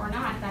or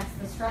not, that's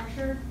the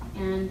structure,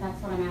 and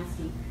that's what I'm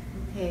asking.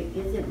 Okay,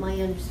 is it my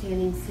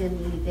understanding,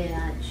 Cindy,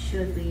 that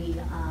should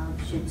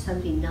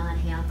something not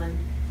happen,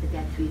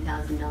 that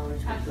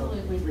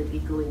 $3,000 would be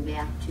going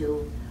back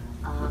to,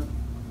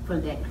 for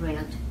that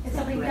grant? If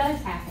something Correct?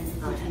 does happen,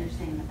 it's my Okay.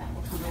 understanding that that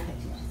will come back to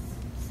us.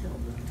 So,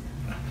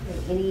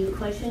 okay, any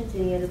questions,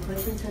 any other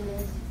questions on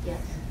this?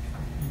 Yes.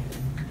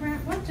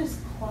 Brent, what does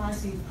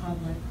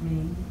quasi-public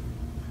mean?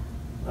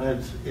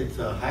 It's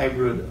a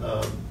hybrid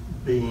of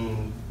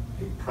being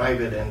a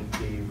private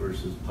entity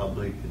versus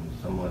public and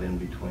somewhat in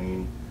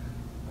between.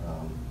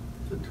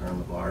 a term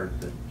of art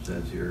that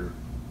says you're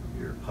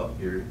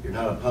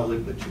not a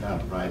public, but you're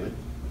not a private.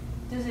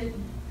 Does it,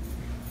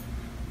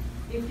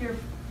 if you're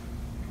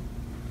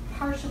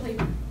partially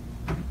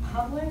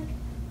public,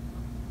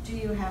 do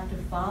you have to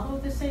follow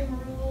the same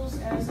rules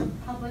as a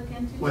public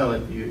entity? Well,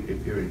 if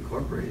you're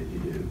incorporated, you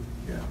do,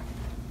 yeah.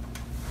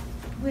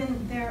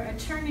 When their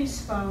attorney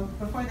spoke,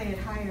 before they had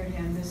hired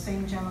him, the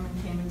same gentleman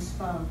came and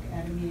spoke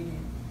at a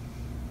meeting.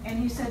 And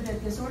he said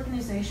that this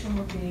organization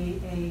will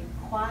be a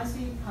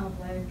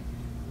quasi-public,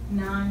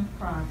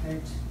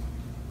 non-profit,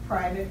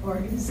 private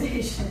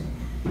organization.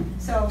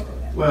 So,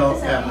 Well, what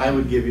does that I mean?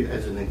 would give you,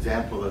 as an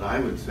example that I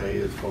would say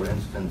is, for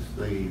instance,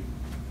 the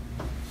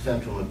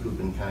Central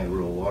Macoupin County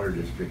Rural Water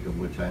District, of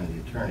which I'm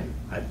the attorney.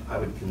 I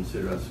would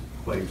consider us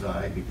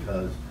quasi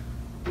because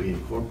we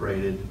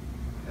incorporated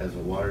as a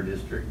water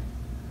district.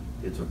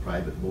 It's a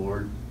private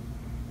board.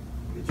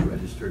 It's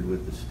registered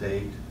with the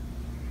state.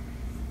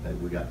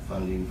 We got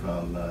funding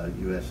from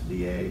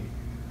USDA.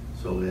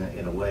 So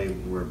in a way,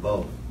 we're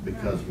both,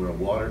 because we're a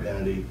water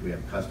entity, we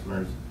have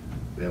customers,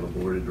 we have a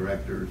board of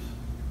directors,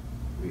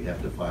 we have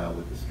to file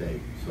with the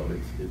state. So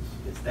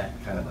it's that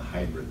kind of a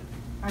hybrid.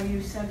 Are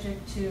you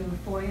subject to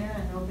FOIA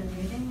and Open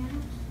Meeting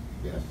Act?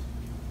 Yes.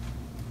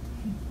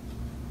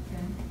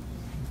 Okay.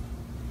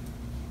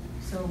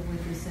 So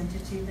would this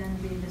entity then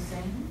be the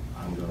same?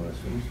 I'm going to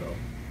assume so.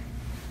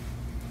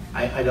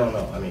 I don't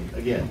know. I mean,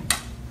 again,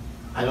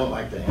 I don't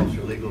like to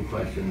answer legal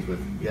questions with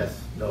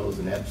yes, no's,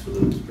 and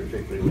absolutes,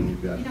 particularly when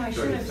you've got 30 You know, I seconds.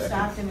 should have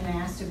stopped him and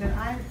asked him, but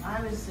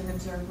I was an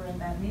observer at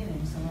that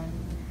meeting, so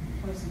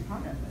I wasn't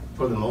part of it.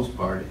 For the most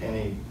part,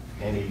 any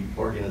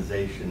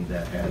organization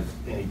that has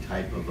any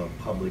type of a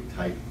public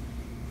type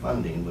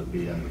funding would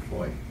be under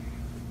FOIA.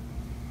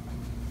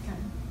 Okay.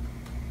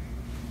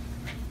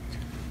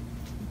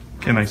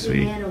 Can I see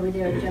speak? man over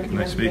there jumping Can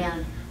I up and speak?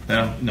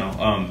 down.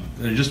 No.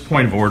 Just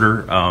point of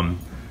order.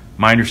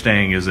 My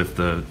understanding is if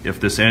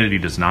this entity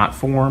does not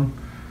form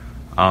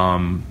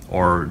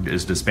or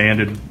is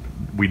disbanded,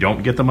 we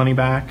don't get the money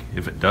back.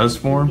 If it does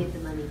form, Get the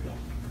money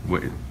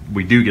back.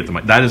 we do get the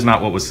money. That is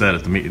not what was said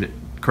at the meeting.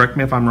 Correct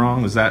me if I'm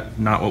wrong. Is that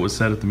not what was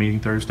said at the meeting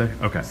Thursday?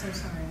 Okay. I'm so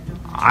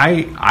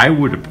sorry,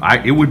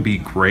 It would be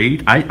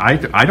great.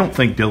 I don't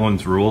think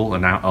Dillon's rule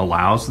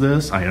allows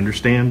this. I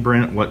understand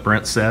what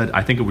Brent said.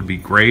 I think it would be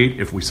great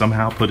if we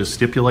somehow put a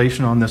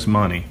stipulation on this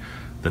money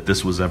that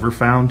this was ever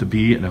found to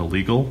be an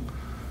illegal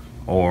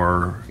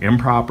or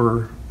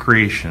improper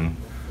creation,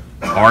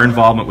 our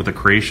involvement with the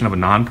creation of a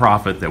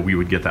nonprofit, that we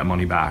would get that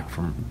money back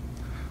from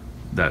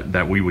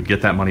that we would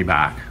get that money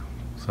back.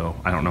 So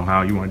I don't know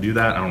how you want to do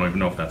that. I don't even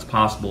know if that's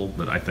possible,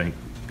 but I think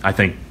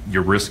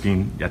you're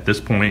risking, at this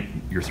point,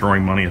 you're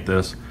throwing money at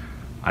this.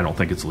 I don't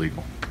think it's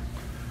legal.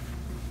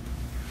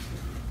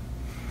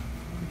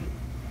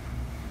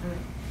 All right.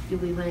 Do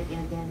we want to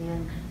add that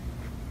in?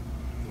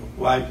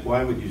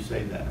 Why would you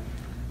say that?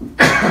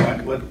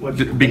 What's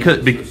your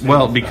basis for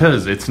saying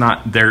Because it's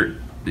not there.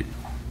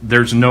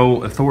 There's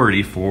no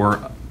authority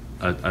for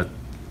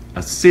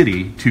a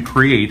city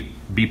to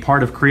be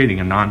part of creating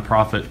a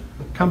nonprofit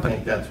I company.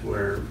 think that's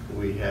where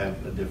we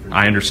have a different.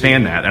 I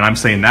understand that, and I'm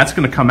saying that's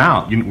going to come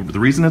out. The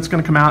reason it's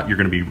going to come out, you're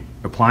going to be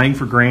applying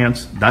for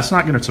grants. That's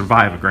not going to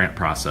survive a grant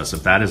process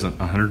if that isn't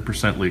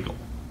 100% legal.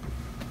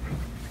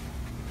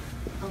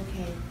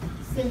 Okay.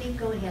 Cindy,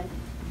 go ahead.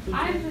 Did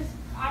you-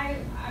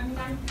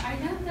 I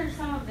know there's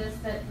some of this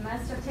that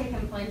must have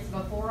taken place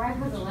before I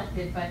was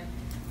elected, but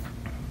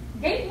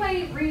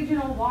Gateway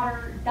Regional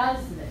Water does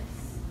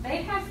this.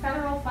 They have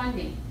federal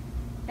funding.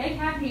 They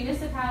have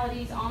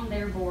municipalities on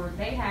their board.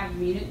 They have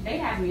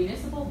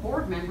municipal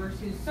board members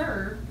who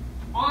serve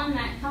on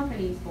that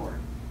company's board.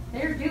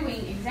 They're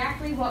doing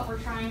exactly what we're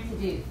trying to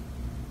do.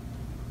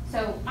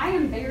 So I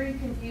am very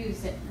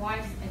confused at why,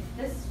 if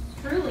this is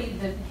truly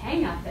the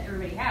hang up that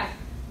everybody has,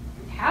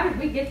 how did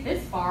we get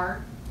this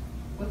far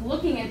with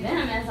looking at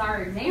them as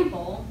our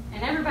example,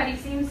 and everybody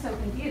seems so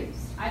confused?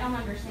 I don't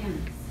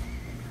understand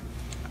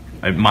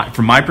this.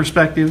 From my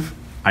perspective,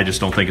 I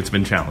just don't think it's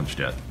been challenged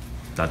yet.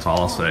 That's all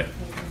I'll say.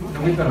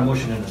 We've got a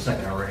motion in a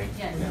second already.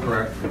 Yes.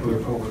 Correct.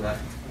 Move forward with that.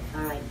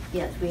 All right,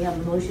 yes, we have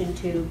a motion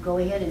to go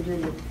ahead and do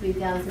the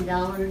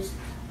 $3,000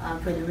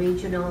 for the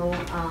regional,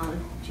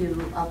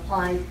 to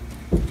apply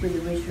to the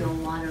regional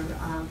water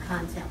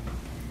concept.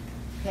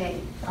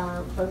 Okay,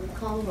 clerk,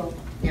 call the roll.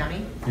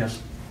 Yanni,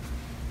 Yes.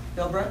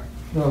 Philbrook,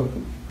 No,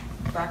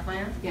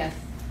 Brockmeyer, Yes.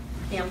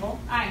 Campbell,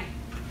 Aye.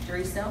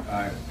 Teresa,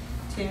 Aye.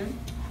 Toon,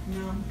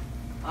 No.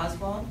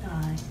 Oswald,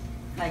 Aye.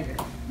 Tiger.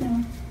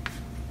 No,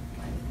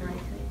 5-3.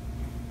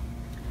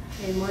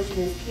 Okay, motion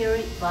is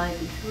carried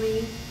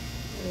 5-3,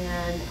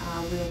 and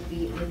we'll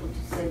be able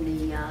to send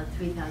the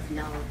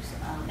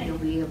 $3,000. You'll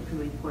be able to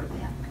report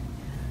back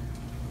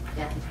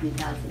that the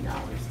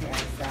 $3,000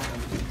 has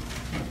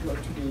go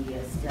to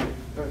the study,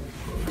 or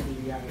to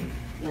the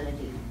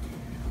entity.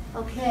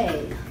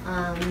 Okay,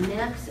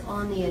 next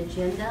on the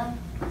agenda,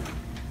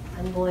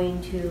 I'm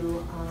going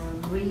to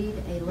read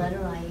a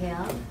letter I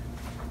have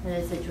that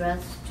is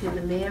addressed to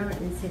the mayor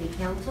and city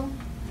council.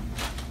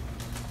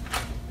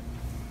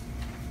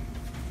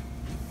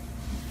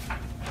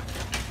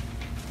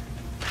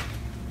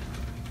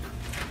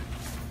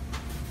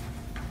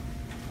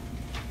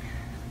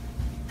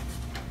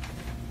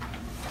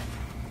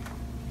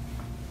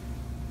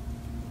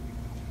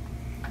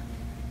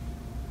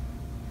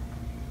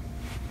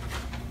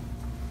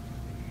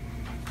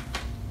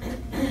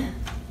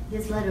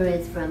 This letter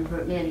is from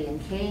Bert, Manny,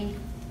 and Kane.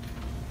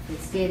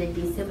 It's dated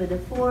December the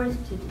 4th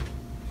to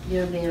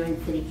dear Mayor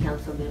and City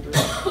Council members.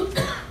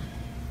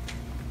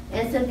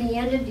 As of the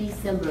end of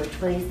December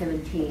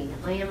 2017,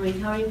 I am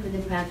retiring from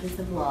the practice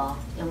of law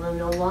and will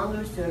no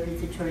longer serve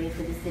as attorney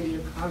for the City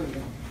of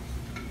Carlinville.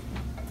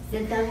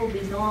 Since I will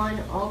be gone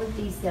all of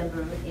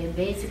December and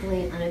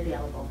basically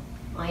unavailable,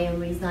 I am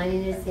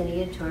resigning as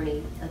city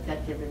attorney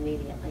effective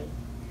immediately.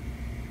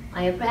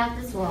 I have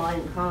practiced law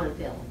in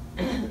Carlinville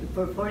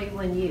for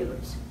 41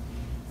 years,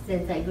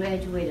 since I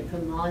graduated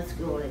from law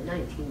school in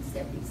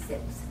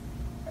 1976.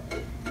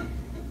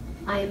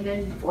 I have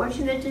been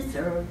fortunate to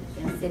serve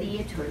as city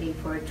attorney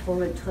for a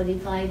total of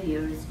 25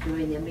 years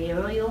during the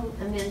mayoral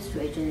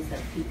administrations of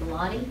Pete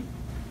Bellotti,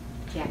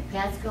 Jack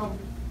Pasco,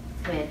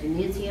 Fred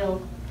DiMuzio,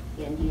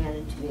 and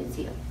Deanna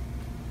DiMuzio.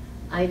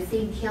 I've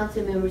seen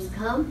council members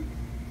come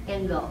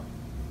and go,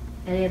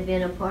 and have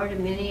been a part of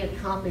many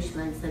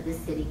accomplishments of the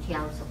city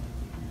council.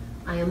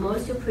 I am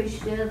most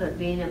appreciative of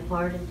being a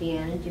part of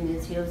Deanna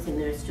DiMuzio's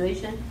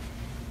administration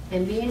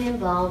and being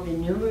involved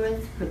in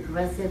numerous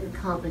progressive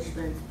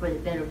accomplishments for the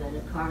betterment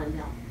of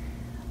Carlinville.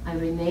 I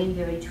remain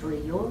very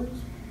truly yours,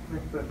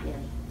 Rick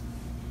Burkman.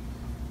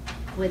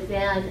 With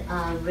that,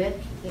 Rick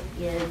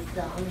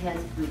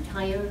has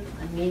retired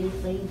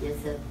immediately.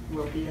 This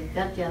will be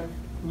effective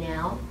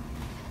now.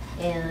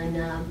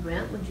 And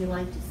Brent, would you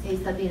like to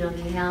say something on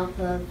behalf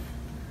of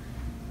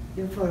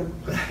your firm?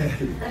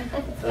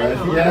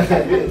 Yeah,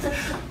 it is.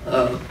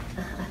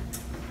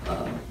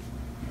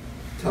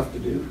 Tough to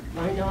do.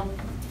 I know.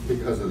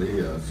 Because of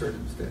the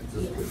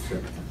circumstances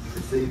which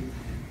proceed.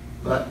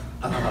 But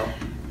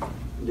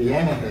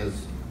Deanna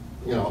has,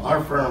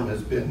 our firm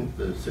has been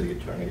the city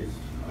attorneys.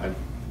 I've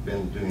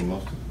been doing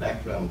most of the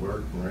background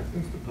work in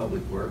reference to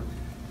public work,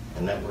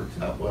 and that works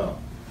out well.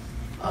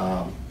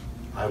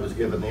 I was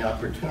given the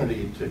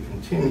opportunity to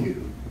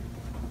continue.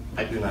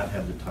 I do not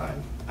have the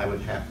time. I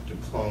would have to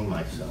clone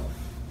myself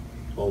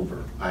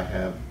over. I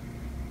have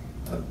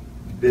a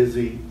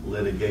busy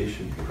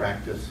litigation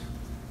practice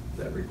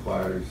that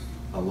requires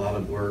a lot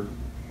of work,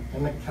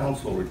 and the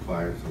council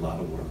requires a lot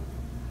of work.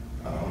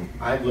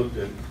 I looked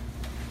at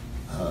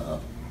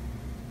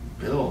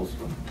bills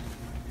from,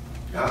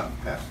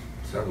 past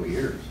several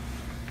years.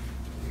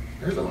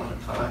 There's a lot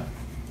of time.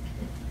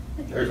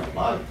 There's a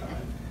lot of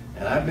time.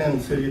 And I've been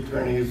city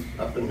attorneys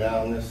up and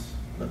down this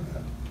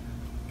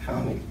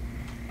county,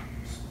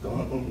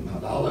 Staunton,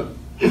 Mount Olive,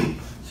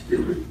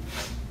 excuse me.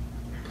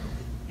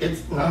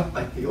 It's not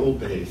like the old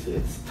days.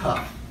 It's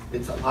tough.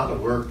 It's a lot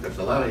of work. There's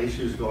a lot of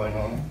issues going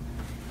on.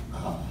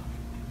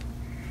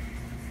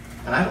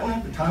 And I don't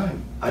have the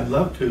time. I'd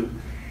love to,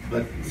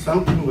 but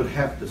something would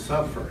have to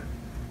suffer.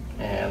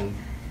 And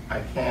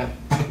I can't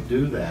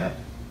do that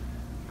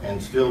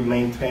and still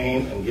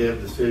maintain and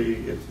give the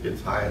city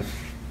its highest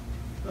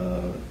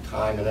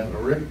time. And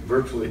Rick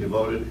virtually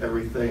devoted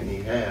everything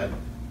he had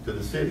to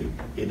the city.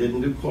 He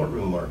didn't do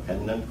courtroom work,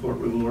 hadn't done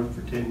courtroom work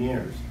for 10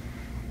 years,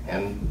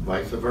 and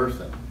vice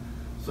versa.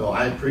 So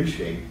I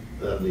appreciate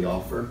the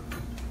offer.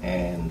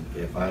 And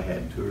if I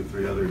had 2 or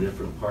 3 other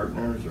different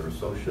partners or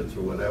associates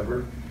or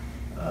whatever,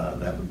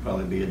 that would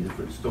probably be a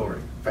different story.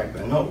 In fact,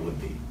 I know it would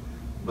be.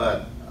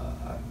 But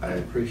I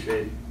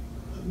appreciate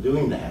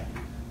doing that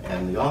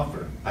and the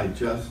offer. I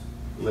just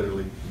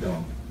literally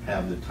don't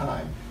have the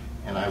time.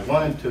 And I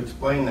wanted to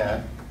explain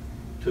that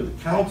to the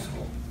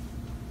council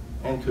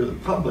and to the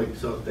public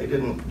so that they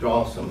didn't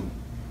draw some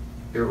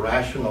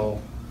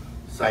irrational,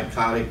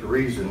 psychotic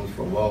reasons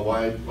for, well,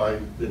 why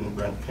didn't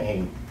Brent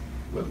Kane,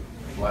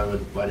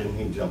 why didn't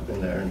he jump in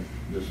there and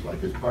just like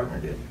his partner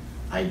did?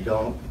 I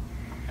don't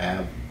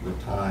have the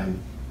time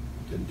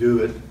to do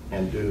it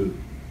and do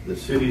the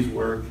city's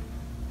work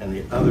and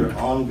the other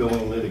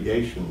ongoing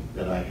litigation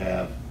that I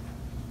have,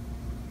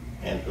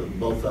 and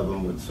both of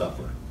them would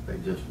suffer. They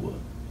just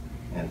would.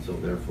 And so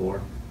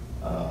therefore,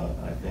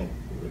 I think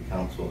the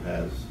council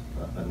has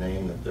a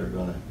name that they're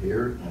going to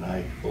hear, and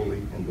I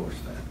fully endorse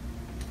that.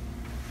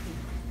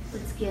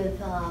 Let's give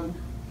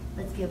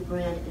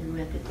Brent and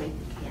Rick a great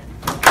big hand.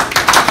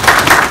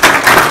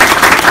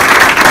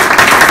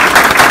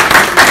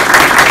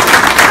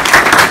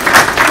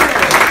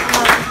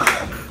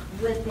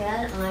 With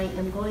that, I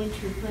am going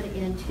to put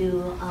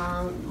into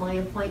my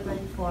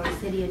appointment for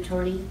city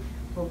attorney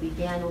will be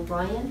Dan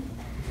O'Brien,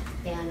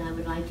 and I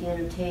would like to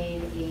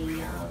entertain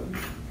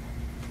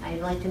I'd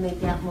like to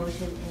make that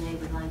motion, and I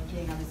would like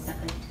to have a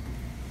second.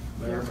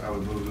 Mayor, I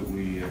would move that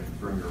we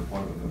confirm your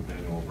appointment of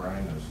Daniel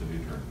O'Brien as city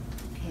attorney.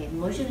 Okay,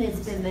 motion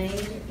has been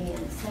made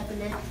and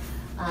seconded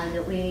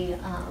that we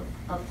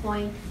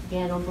appoint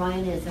Dan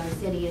O'Brien as our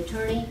city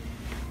attorney.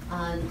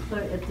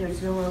 If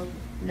there's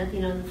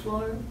nothing on the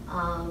floor,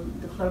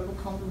 the clerk will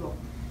call the roll.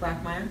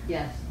 Blackmeyer?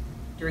 Yes.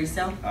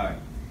 Doriso? Aye.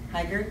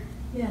 Haggard?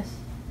 Yes.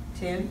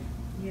 Toon?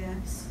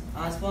 Yes.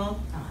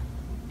 Oswald?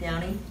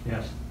 Downey?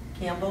 Yes.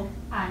 Campbell?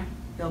 Aye.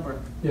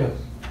 Gilbert? Yes.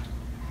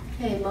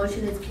 Okay,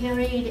 motion is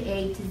carried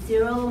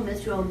 8-0.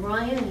 Mr.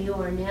 O'Brien, you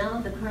are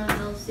now the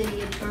Carlinville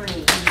City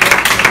Attorney.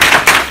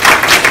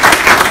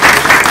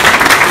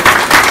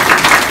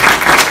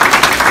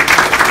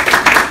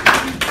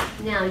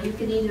 Now, you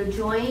can either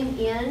join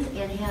in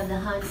and have the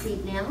hot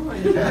seat now, or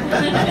you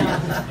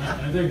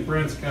I think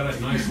Brent's got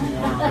it nice and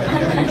warm.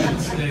 I think he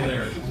should stay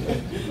there.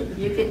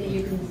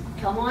 you can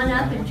come on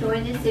up and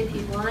join us if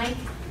you'd like.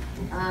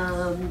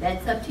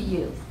 That's up to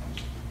you.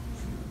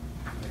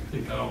 I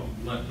think I'll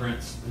let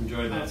Brent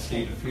enjoy that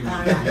seat a few All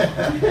minutes.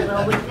 right.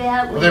 Well, with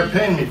that, Well, they're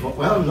paying me for,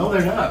 well, no,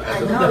 they're not. I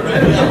know.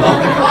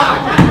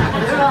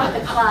 You're off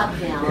the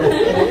clock now.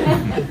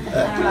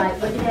 All right,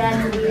 with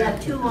that, we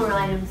have 2 more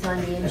items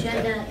on the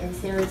agenda, and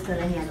Sarah's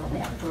gonna handle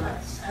that for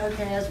us.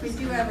 Okay, as we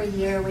do every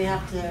year, we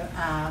have to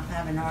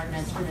have an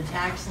ordinance for the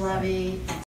tax levy.